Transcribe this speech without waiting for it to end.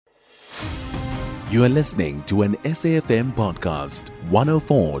You are listening to an SAFM podcast,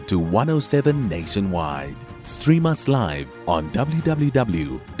 104 to 107 nationwide. Stream us live on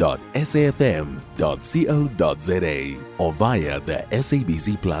www.safm.co.za or via the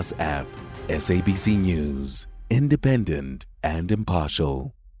SABC Plus app. SABC News, independent and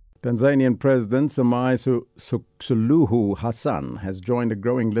impartial. Tanzanian President Samia Suluhu Hassan has joined a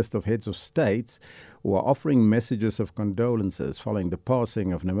growing list of heads of states who are offering messages of condolences following the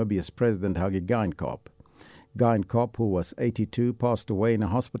passing of Namibia's President Hage Geingob. Geingob, who was 82, passed away in a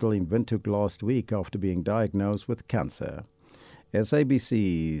hospital in Windhoek last week after being diagnosed with cancer.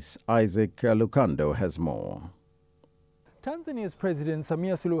 SABC's Isaac Lucando has more. Tanzania's President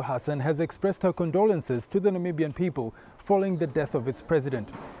Samia Suluhu Hassan has expressed her condolences to the Namibian people following the death of its president.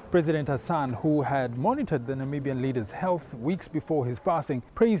 President Hassan, who had monitored the Namibian leader's health weeks before his passing,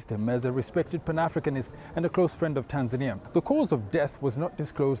 praised him as a respected Pan-Africanist and a close friend of Tanzania. The cause of death was not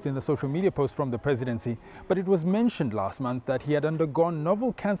disclosed in the social media post from the presidency, but it was mentioned last month that he had undergone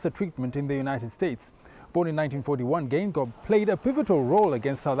novel cancer treatment in the United States. Born in 1941, Geingob played a pivotal role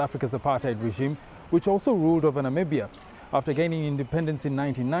against South Africa's apartheid regime, which also ruled over Namibia. After gaining independence in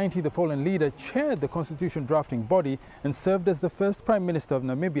 1990, the fallen leader chaired the constitution drafting body and served as the first Prime Minister of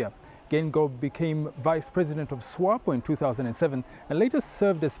Namibia. Geingob became Vice President of SWAPO in 2007 and later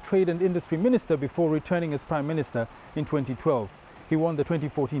served as Trade and Industry Minister before returning as Prime Minister in 2012. He won the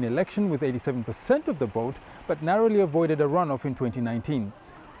 2014 election with 87% of the vote, but narrowly avoided a runoff in 2019.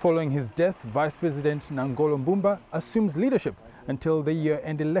 Following his death, Vice President Nangolo assumes leadership until the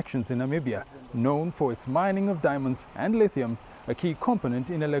year-end elections in Namibia, known for its mining of diamonds and lithium, a key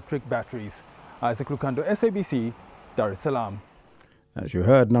component in electric batteries. Isaac Lucando, SABC, Dar es Salaam. As you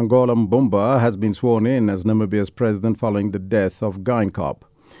heard, Nangolo has been sworn in as Namibia's president following the death of Geingob.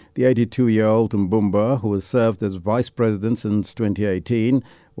 The 82-year-old Mbumba, who has served as vice president since 2018,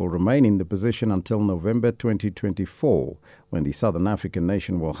 will remain in the position until November 2024, when the Southern African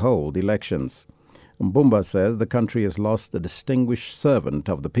nation will hold elections. Mbumba says the country has lost a distinguished servant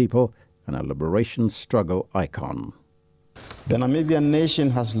of the people and a liberation struggle icon. The Namibian nation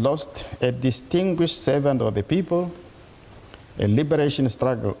has lost a distinguished servant of the people, a liberation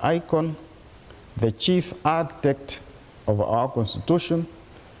struggle icon, the chief architect of our constitution,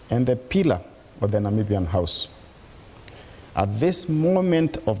 and the pillar of the Namibian House. At this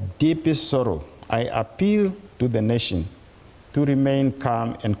moment of deepest sorrow, I appeal to the nation to remain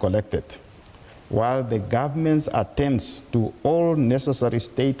calm and collected, while the government's attends to all necessary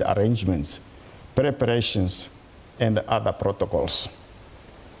state arrangements, preparations, and other protocols.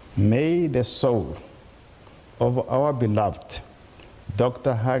 May the soul of our beloved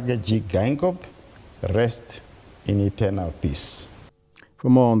Dr. Hage Geingob rest in eternal peace. For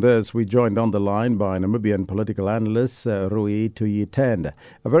more on this, we joined on the line by Namibian political analyst Rui Tyitende.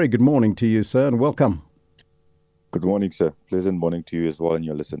 A very good morning to you, sir, and welcome. Good morning, sir. Pleasant morning to you as well and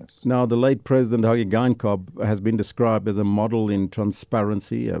your listeners. Now, the late President Hage Geingob has been described as a model in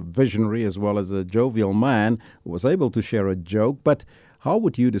transparency, a visionary as well as a jovial man who was able to share a joke. But how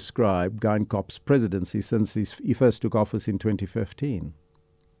would you describe Geingob's presidency since he first took office in 2015?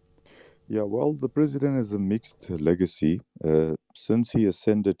 Yeah, well, the president has a mixed legacy. Since he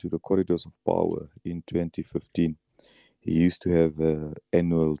ascended to the corridors of power in 2015, he used to have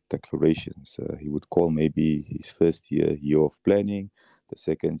annual declarations. He would call maybe his first year of planning. The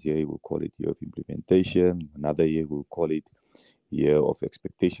second year, he will call it year of implementation. Another year, we'll call it year of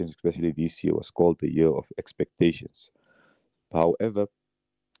expectations. Especially this year was called the year of expectations. However,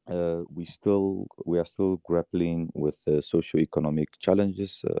 we are still grappling with socio-economic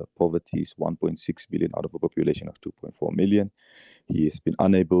challenges. Poverty is 1.6 billion out of a population of 2.4 million. He has been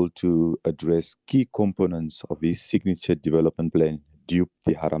unable to address key components of his signature development plan, the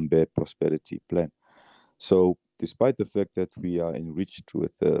Harambee Prosperity Plan. So, despite the fact that we are enriched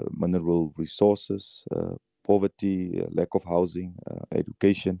with mineral resources, poverty, lack of housing,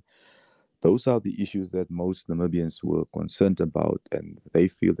 education, those are the issues that most Namibians were concerned about, and they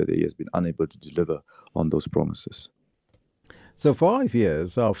feel that he has been unable to deliver on those promises. So 5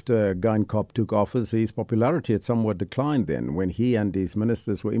 years after Geingob took office, his popularity had somewhat declined then when he and his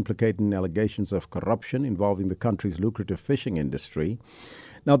ministers were implicated in allegations of corruption involving the country's lucrative fishing industry.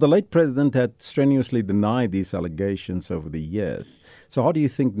 Now, the late president had strenuously denied these allegations over the years. So how do you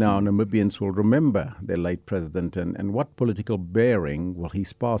think now Namibians will remember their late president, and what political bearing will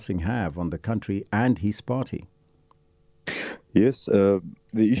his passing have on the country and his party? Yes, the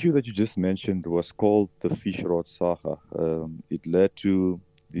issue that you just mentioned was called the fish rod saga. It led to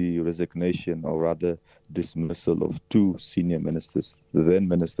the resignation, or rather dismissal, of two senior ministers, the then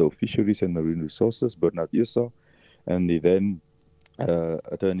Minister of Fisheries and Marine Resources, Bernard Esau, and the then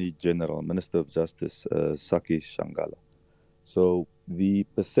Attorney General, Minister of Justice, Saki Shangala. So the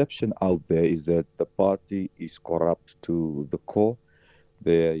perception out there is that the party is corrupt to the core.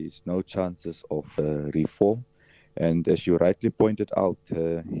 There is no chances of reform. And as you rightly pointed out,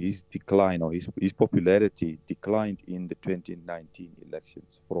 his decline or his popularity declined in the 2019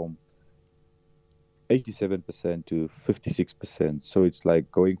 elections from 87% to 56%. So it's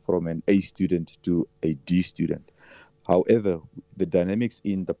like going from an A student to a D student. However, the dynamics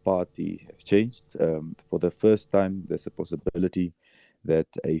in the party have changed. For the first time, there's a possibility that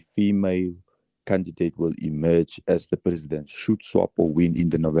a female candidate will emerge as the president should SWAPO win in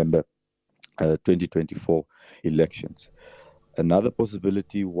the November 2024 elections. Another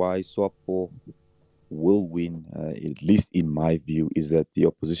possibility why SWAPO will win, at least in my view, is that the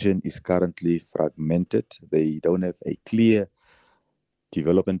opposition is currently fragmented. They don't have a clear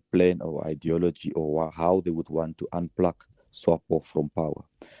development plan or ideology or how they would want to unplug SWAPO from power.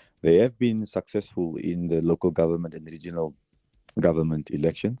 They have been successful in the local government and regional government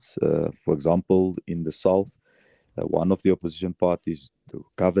elections. For example, in the south, one of the opposition parties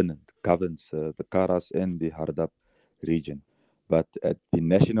governs the Karas and the Hardap region. But at the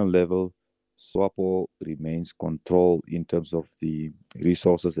national level, SWAPO remains controlled in terms of the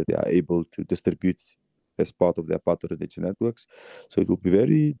resources that they are able to distribute as part of their patronage networks. So it will be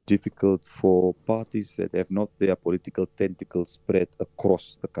very difficult for parties that have not their political tentacles spread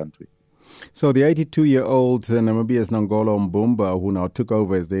across the country. So the 82-year-old Namibia's Nangolo Mbumba, who now took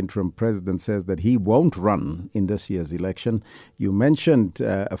over as the interim president, says that he won't run in this year's election. You mentioned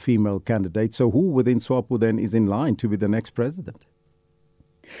a female candidate. So who within SWAPO then is in line to be the next president?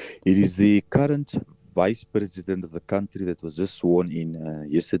 It is the current vice president of the country that was just sworn in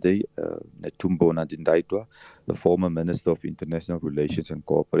yesterday, Netumbo Nandi-Ndaitwah, the former Minister of International Relations and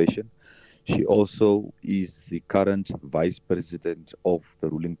Cooperation. She also is the current vice president of the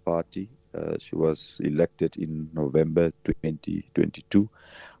ruling party. She was elected in November 2022.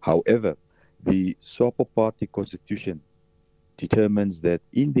 However, the SWAPO party constitution determines that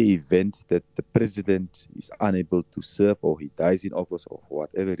in the event that the president is unable to serve or he dies in office or for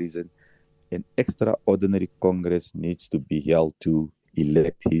whatever reason, an extraordinary Congress needs to be held to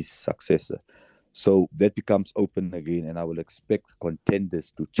elect his successor. So that becomes open again, and I will expect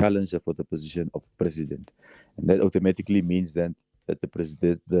contenders to challenge her for the position of president. And that automatically means then that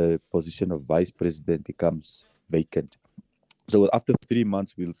the position of vice president becomes vacant. So after 3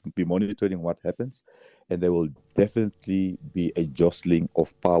 months, we'll be monitoring what happens, and there will definitely be a jostling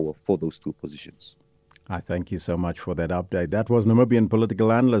of power for those two positions. I thank you so much for that update. That was Namibian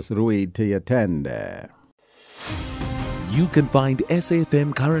political analyst Rui Tyitende. You can find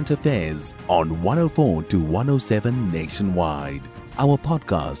SAFM Current Affairs on 104 to 107 nationwide. Our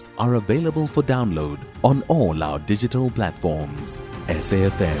podcasts are available for download on all our digital platforms.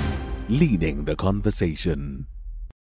 SAFM, leading the conversation.